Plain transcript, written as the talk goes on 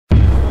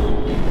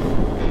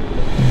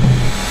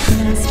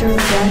Master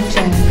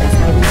BlackJack, that's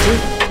how we do.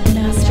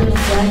 Master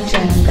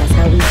BlackJack, that's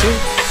how we do.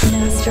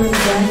 Master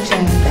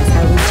BlackJack, that's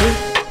how we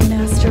do.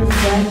 Master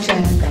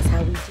BlackJack, that's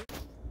how we do.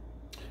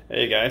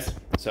 Hey guys,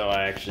 so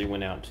I actually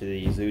went out to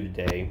the zoo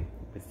today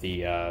with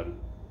the I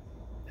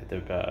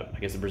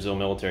guess the Brazil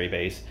military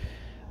base.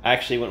 I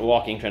actually went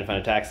walking trying to find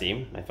a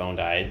taxi. My phone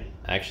died.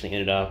 I actually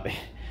ended up,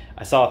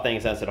 I saw a thing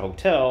that said a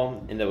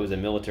hotel, and that was a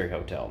military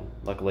hotel.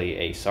 Luckily,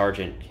 a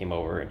sergeant came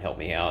over and helped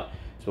me out,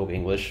 spoke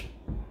English.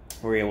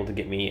 We were able to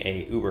get me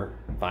a Uber,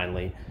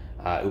 finally.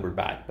 Ubered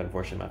back, but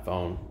unfortunately my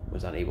phone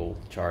was unable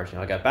to charge.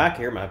 Now I got back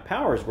here, my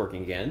power is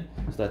working again,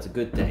 so that's a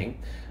good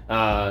thing.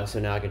 So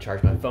now I can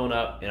charge my phone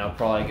up, and I'll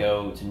probably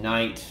go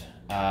tonight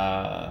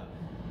to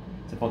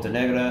Ponta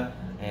Negra,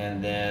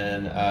 and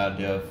then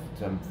do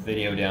some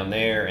video down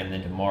there, and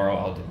then tomorrow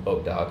I'll do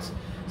boat docks.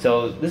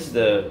 So this is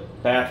the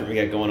bathroom we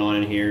got going on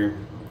in here.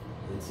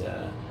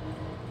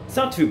 It's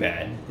not too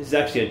bad. This is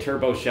actually a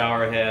turbo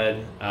shower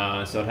head,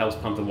 so it helps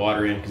pump the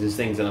water in because this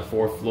thing's on the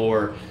 4th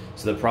floor.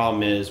 So the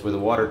problem is where the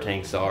water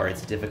tanks are,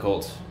 it's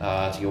difficult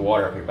to get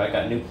water up here. But I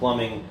got new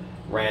plumbing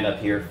ran up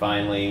here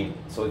finally,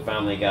 so we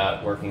finally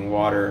got working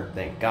water,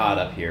 thank God,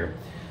 up here.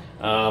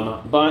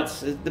 But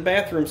the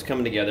bathroom's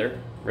coming together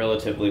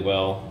relatively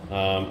well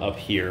up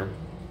here.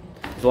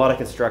 There's a lot of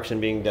construction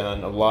being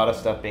done, a lot of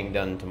stuff being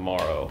done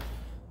tomorrow.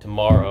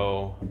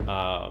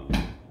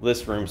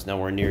 This room's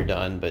nowhere near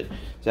done, but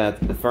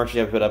the furniture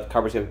got to put up,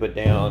 carpet's got to be put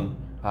down,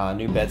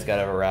 new bed's got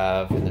to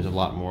arrive, and there's a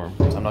lot more.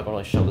 So I'm not going to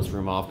really show this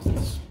room off because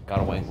it's got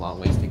a long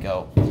ways to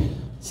go.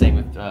 Same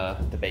with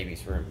the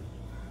baby's room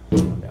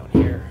down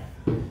here.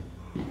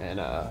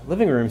 And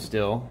living room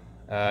still,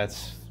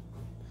 it's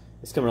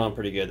coming along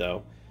pretty good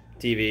though.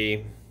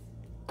 TV,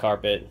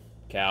 carpet,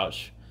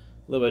 couch,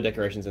 a little bit of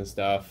decorations and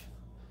stuff.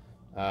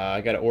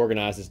 I got to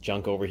organize this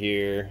junk over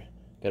here.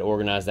 Got to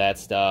organize that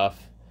stuff.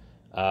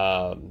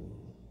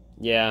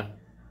 Yeah,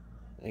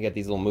 I got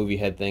these little movie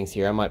head things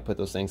here. I might put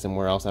those things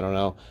somewhere else. I don't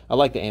know. I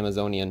like the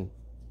Amazonian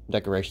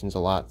decorations a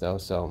lot though,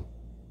 so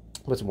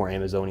put some more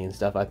Amazonian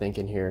stuff I think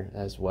in here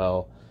as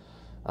well.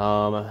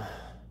 I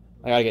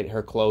gotta get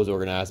her clothes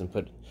organized and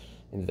put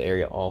into the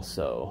area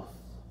also.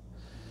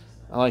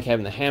 I like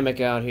having the hammock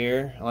out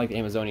here. I like the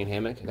Amazonian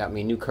hammock. I got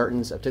me new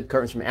curtains. I took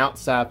curtains from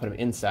outside, put them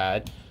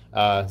inside.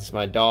 Since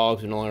my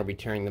dogs will no longer be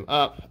tearing them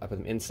up, I put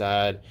them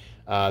inside.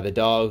 The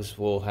dogs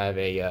will have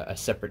a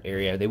separate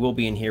area. They will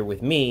be in here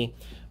with me,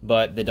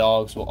 but the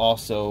dogs will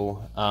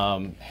also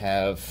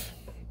have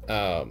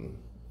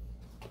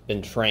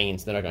been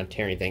trained, so they're not going to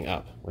tear anything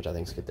up, which I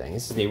think is a good thing.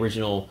 This is the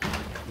original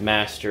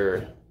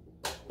master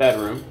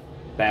bathroom.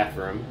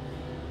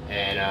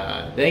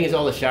 And the thing is,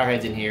 all the shower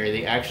heads in here,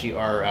 they actually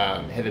are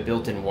have a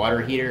built-in water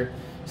heater,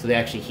 so they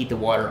actually heat the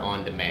water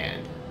on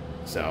demand.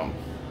 So,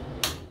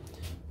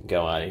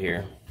 go out of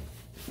here.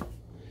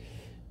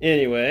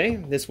 Anyway,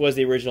 this was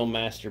the original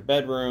master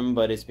bedroom,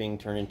 but it's being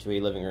turned into a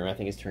living room. I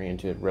think it's turning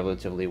into it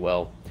relatively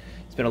well.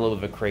 It's been a little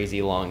bit of a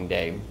crazy long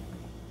day.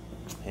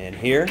 And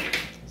here,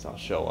 so I'll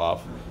show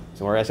off.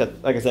 So like I said,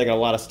 I got a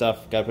lot of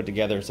stuff got to put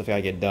together and stuff I got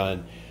to get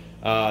done.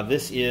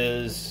 This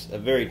is a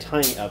very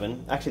tiny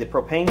oven. Actually, the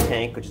propane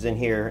tank, which is in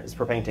here, this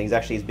propane tank is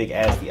actually as big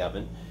as the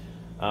oven.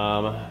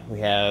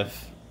 We have,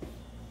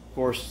 of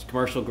course,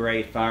 commercial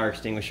grade fire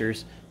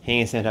extinguishers,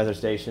 hand sanitizer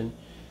station,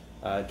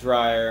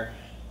 dryer.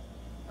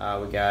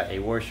 We got a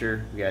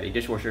washer, we got a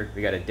dishwasher,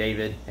 we got a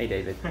David. Hey,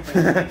 David.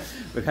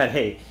 We got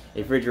a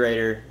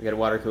refrigerator, we got a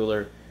water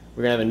cooler.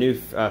 We're going to have a new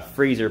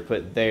freezer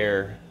put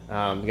there. We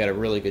got a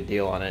really good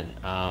deal on it.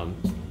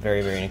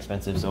 Very, very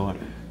inexpensive, so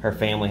her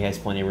family has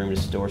plenty of room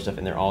to store stuff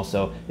in there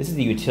also. This is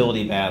the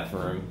utility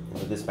bathroom,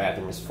 what this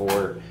bathroom is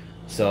for.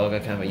 So I've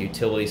got kind of a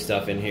utility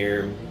stuff in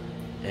here.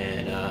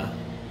 And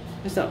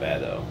it's not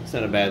bad, though. It's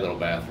not a bad little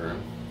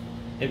bathroom.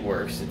 It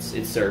works.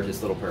 It serves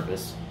its little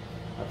purpose.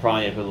 I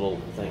probably need to put a little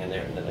thing in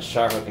there, and then a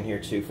shower hook in here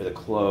too for the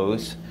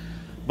clothes.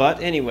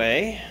 But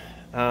anyway,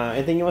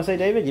 anything you want to say,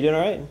 David? You doing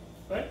all right?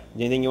 What?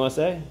 Anything you want to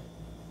say?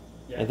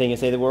 Yeah. Anything you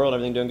say to the world?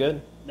 Everything doing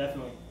good?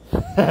 Definitely.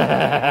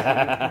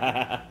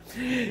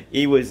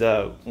 He was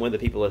one of the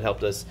people that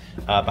helped us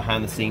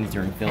behind the scenes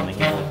during filming.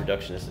 He was one of the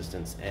production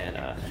assistants, and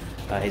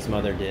his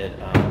mother did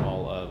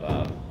all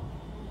of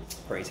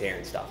Praise hair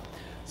and stuff.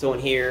 So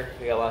in here,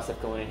 we got a lot of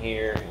stuff going in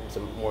here, and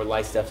some more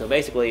light stuff. So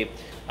basically,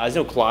 there's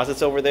no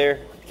closets over there.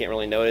 You can't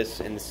really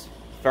notice, and this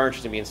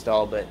furniture's gonna be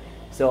installed. But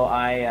so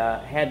I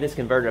had this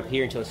converted up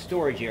here into a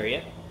storage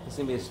area. It's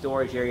gonna be a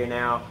storage area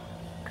now,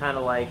 kind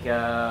of like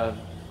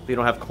we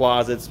don't have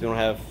closets. We don't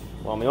have.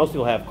 Well, I mean, most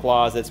people have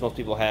closets. Most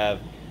people have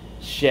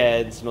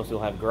sheds. Most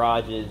people have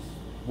garages.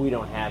 We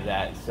don't have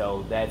that,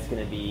 so that's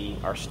gonna be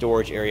our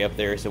storage area up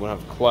there. So we don't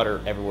have clutter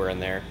everywhere in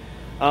there.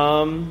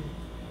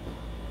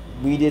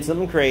 We did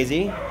something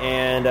crazy,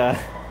 and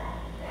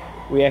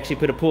we actually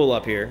put a pool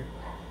up here.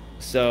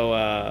 So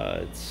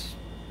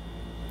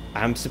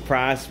I'm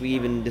surprised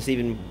this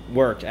even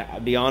worked. I'll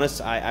be honest,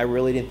 I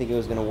really didn't think it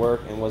was going to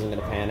work and wasn't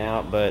going to pan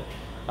out. But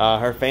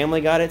her family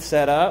got it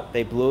set up.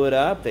 They blew it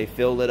up. They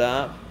filled it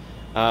up.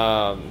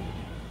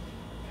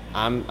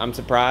 I'm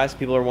surprised.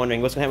 People are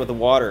wondering what's going to happen with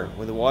the water.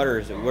 With the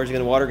water, where's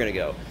the water going to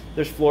go?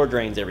 There's floor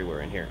drains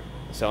everywhere in here.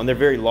 So, and they're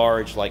very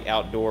large, like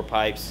outdoor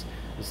pipes.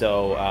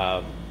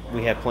 So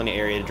we have plenty of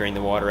area to drain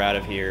the water out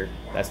of here.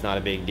 That's not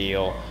a big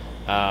deal.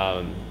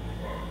 But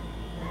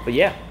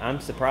yeah, I'm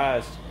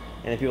surprised.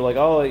 And if people are like,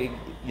 oh,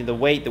 the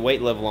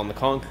weight level on the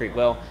concrete.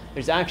 Well,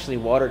 there's actually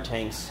water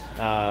tanks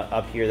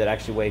up here that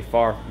actually weigh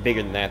far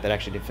bigger than that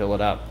actually to fill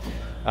it up.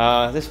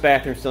 This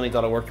bathroom still needs a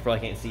lot of work. You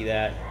probably can't see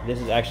that. This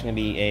is actually going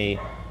to be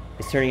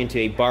it's turning into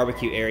a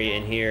barbecue area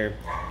in here.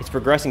 It's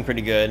progressing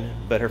pretty good,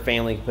 but her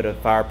family put a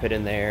fire pit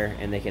in there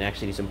and they can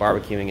actually do some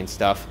barbecuing and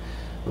stuff.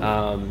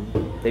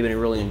 They've been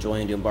really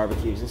enjoying doing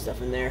barbecues and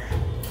stuff in there.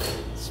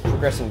 It's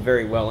progressing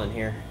very well in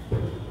here.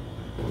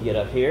 You get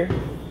up here.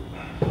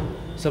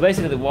 So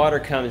basically the water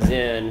comes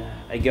in,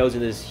 it goes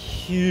in this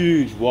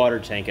huge water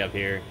tank up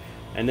here,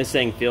 and this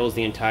thing fills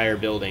the entire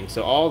building.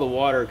 So all the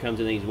water comes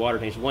in these water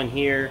tanks. One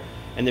here,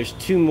 and there's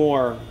two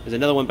more. There's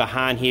another one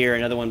behind here,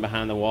 another one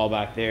behind the wall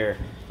back there.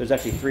 There's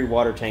actually 3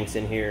 water tanks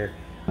in here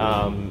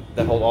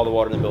that hold all the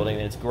water in the building,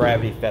 and it's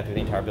gravity fed through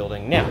the entire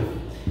building. Now,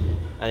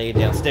 I need to get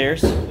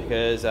downstairs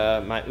because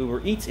my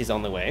UberEats is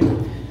on the way.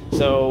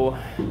 So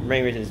the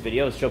main reason this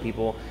video is to show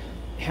people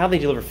how they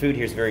deliver food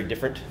here is very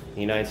different. In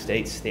the United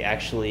States, they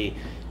actually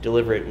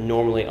deliver it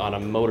normally on a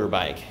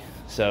motorbike.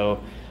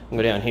 So I'm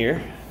going to go down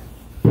here.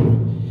 A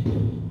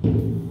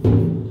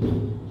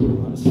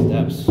lot of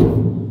steps.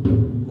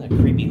 That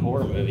creepy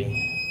horror movie.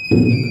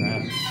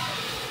 Crap.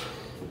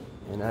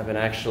 And I've been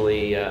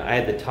actually, I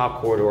had the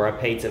top corridor. I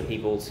paid some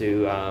people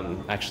to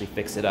actually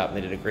fix it up. And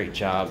they did a great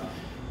job.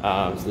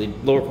 So the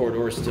lower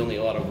corridors still need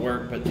a lot of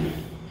work, but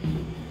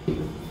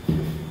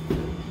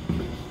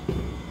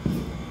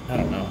I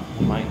don't know.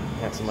 I might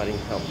have somebody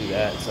help do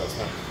that so it's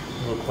a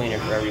little cleaner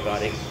for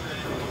everybody.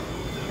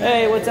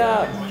 Hey, what's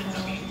up?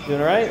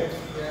 Doing all right?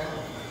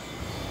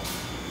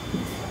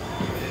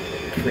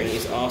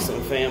 Pretty's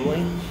awesome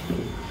family.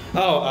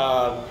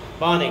 Oh,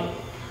 Bonnie.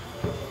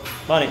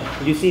 Bonnie,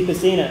 did you see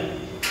Piscina?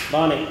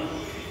 Bonnie.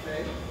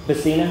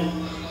 Piscina?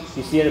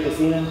 You see it at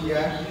Piscina?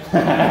 Yeah.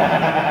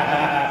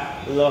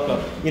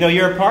 Loco. You know,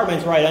 your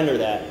apartment's right under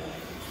that.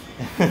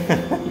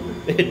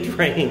 It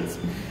drains.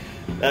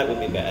 That would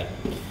be bad.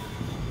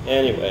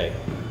 Anyway,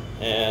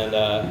 and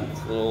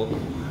it's a little,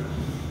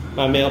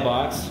 my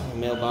mailbox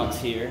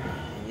here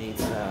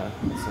needs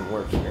some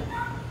work here.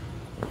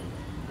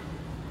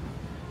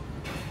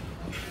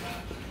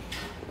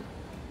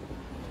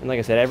 And like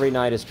I said, every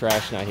night is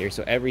trash night here,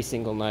 so every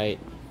single night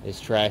is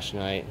trash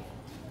night.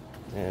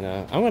 And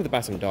I'm going to have to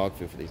buy some dog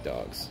food for these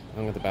dogs.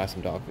 I'm going to have to buy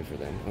some dog food for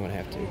them. I'm going to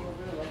have to.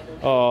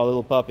 Oh,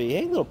 little puppy.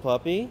 Hey, little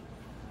puppy.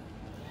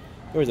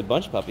 There was a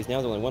bunch of puppies. Now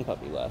there's only one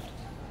puppy left.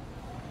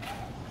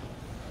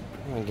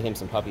 I'm going to get him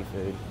some puppy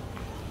food.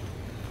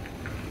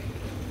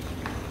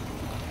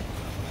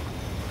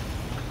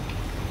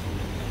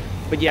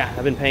 But yeah,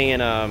 I've been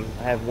paying, I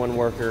have one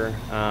worker.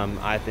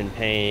 I've been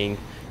paying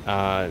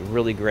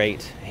really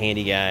great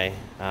handy guy.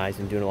 He's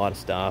been doing a lot of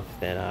stuff.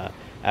 Then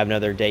I have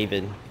another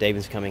David.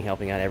 David's coming,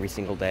 helping out every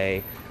single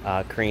day.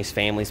 Kareem's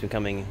family's been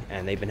coming,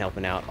 and they've been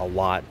helping out a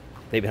lot.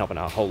 They've been helping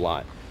out a whole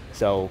lot.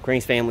 So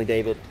Kareem's family,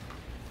 David,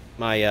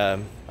 my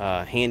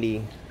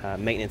handy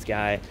maintenance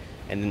guy,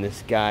 and then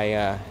this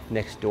guy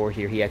next door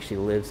here, he actually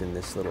lives in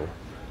this little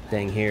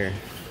thing here.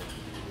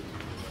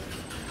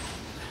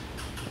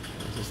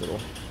 There's this little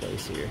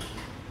place here.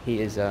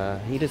 He is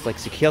he does like,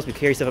 he helps me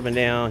carry stuff up and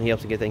down. He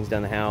helps me get things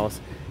done in the house.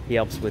 He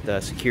helps with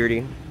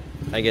security,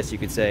 I guess you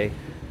could say.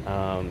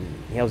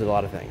 He helps with a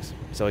lot of things.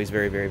 So he's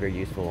very, very, very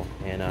useful.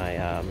 And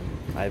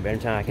every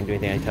time I can do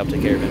anything, I help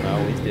take care of him. I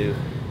always do.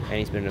 And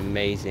he's been an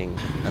amazing,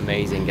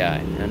 amazing guy.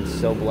 And I'm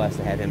so blessed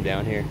to have him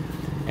down here.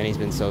 And he's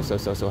been so, so,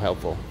 so, so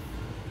helpful.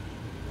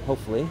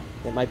 Hopefully,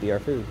 that might be our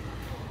food.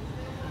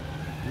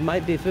 It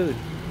might be food.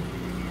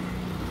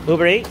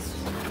 UberEats?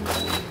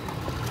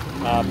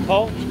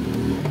 Paul?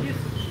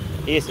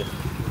 Yes.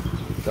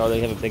 So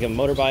they have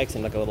motorbikes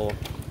and like a little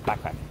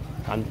backpack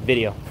on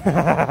video.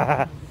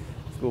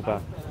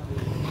 Scupa.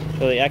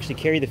 So they actually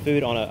carry the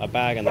food on a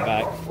bag on the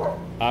back.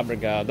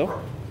 Obrigado.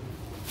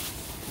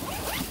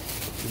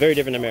 Very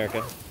different in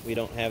America. We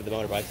don't have the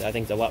motorbikes. I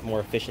think it's a lot more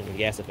efficient and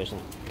gas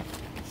efficient.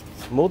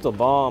 Muito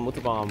bom,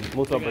 muito bom,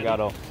 muito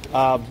obrigado.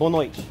 Boa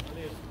noite.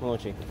 Boa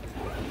noite.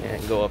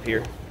 And go up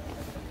here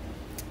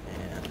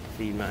and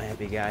feed my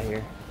happy guy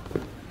here.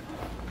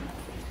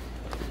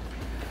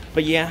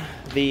 But yeah,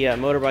 the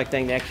motorbike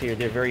thing,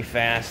 they're very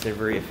fast, they're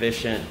very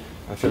efficient.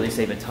 I'm sure they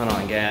save a ton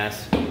on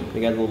gas.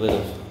 We got a little bit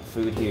of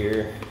food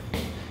here.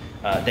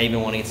 David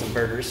wanted to get some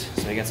burgers,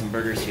 so I got some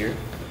burgers here.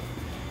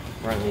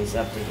 Run these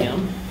up to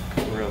him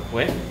real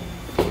quick.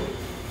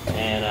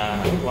 And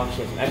we'll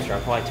actually have some extra.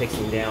 I'll probably take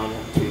some down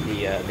to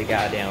the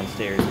guy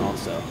downstairs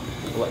also.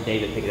 We'll let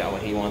David pick it out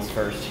what he wants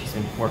first. He's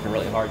been working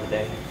really hard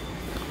today.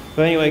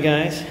 But anyway,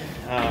 guys,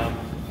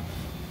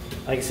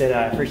 like I said,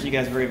 I appreciate you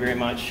guys very, very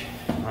much.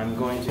 I'm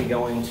going to be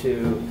going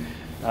to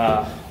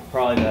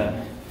probably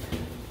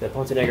the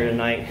Ponte Negra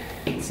tonight,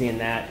 seeing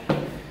that.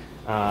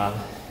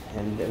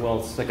 and well,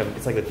 it's like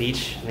the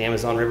beach on the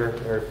Amazon River,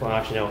 or well,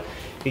 actually no,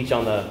 beach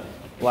on the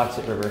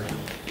BlackJack River,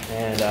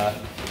 and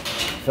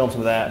film some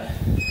of that.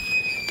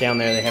 Down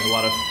there, they have a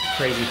lot of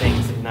crazy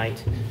things at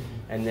night,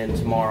 and then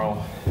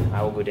tomorrow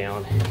I will go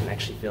down and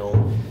actually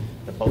film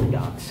the boat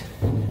docks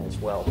as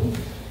well.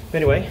 But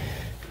anyway,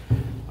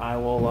 I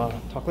will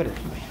talk later.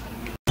 Bye.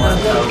 I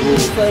go do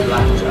for you,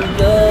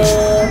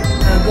 girl.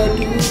 I go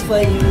do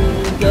for you,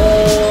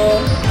 girl.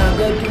 I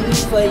go do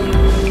for you,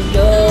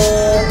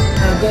 girl.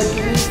 I go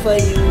do for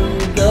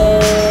you,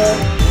 girl.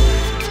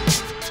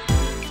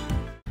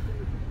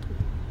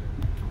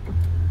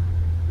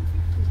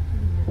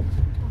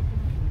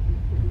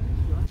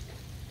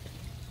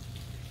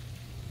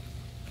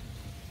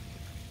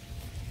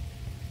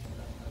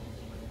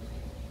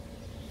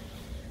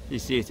 You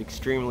see, it's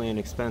extremely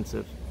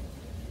inexpensive.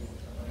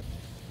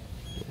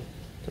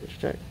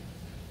 Check.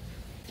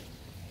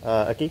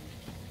 A key?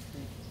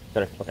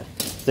 Better, okay.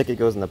 Ticket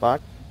goes in the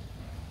box.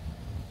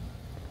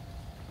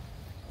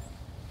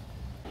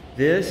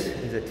 This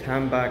is a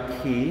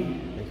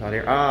tambaqui, they call it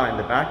here. And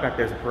the back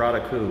there's a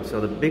parada coup.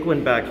 So the big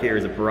one back here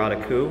is a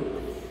parada coup.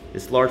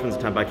 This large one's a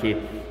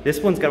tambaqui. This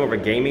one's got more of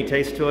a gamey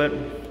taste to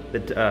it.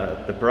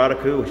 The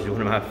parada coup, which is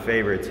one of my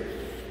favorites,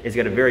 it's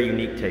got a very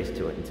unique taste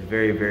to it. It's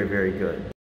very, very, very good.